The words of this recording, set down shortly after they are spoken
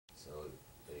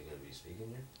you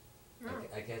speaking here? No.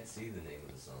 I can't see the name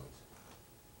of the songs.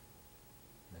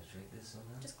 Can I shrink this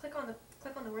somehow? Just click on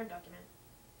the Word document.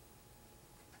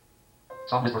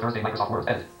 Song list for Thursday, Microsoft Word,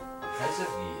 edit. Nice of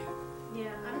you.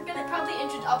 Yeah,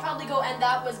 I'll probably go, and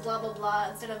that was blah blah blah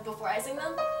instead of before I sing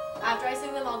them. After I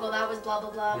sing them, I'll go, that was blah blah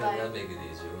blah. Yeah, that'd make it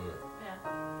easier, wouldn't it? Yeah.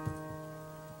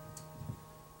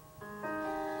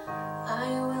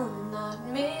 I will not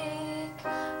make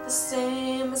the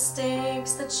same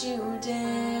mistakes that you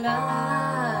did.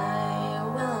 I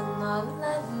will not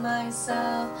let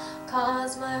myself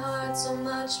cause my heart so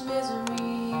much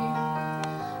misery.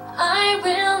 I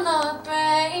will not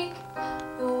break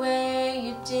the way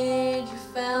you did. You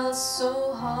felt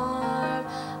so hard.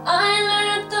 I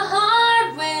learned the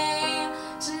hard way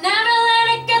to never let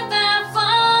it get that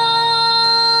far.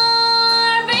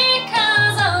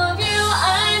 Because of you,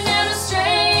 I never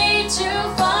strayed too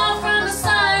far from the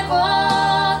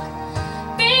sidewalk.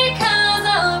 Because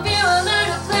of you, I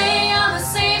learned to play on the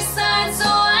safe side so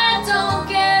I don't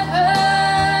get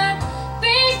hurt.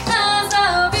 Because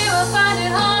of you, I find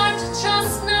it hard to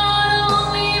trust not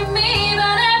only me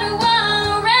but everyone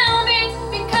around me.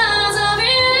 Because of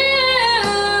you,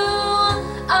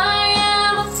 I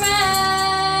am afraid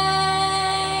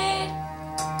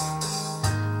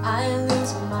I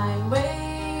lose my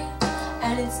way,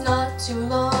 and it's not too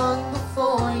long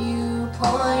before you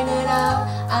point it out.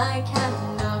 I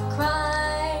cannot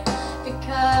cry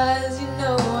because you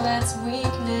know that's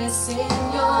weakness in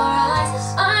your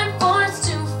eyes. I'm forced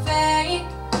to fake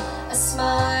a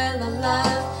smile, a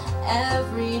laugh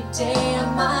every day of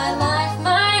my life.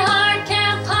 My heart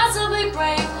can't possibly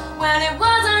break when it was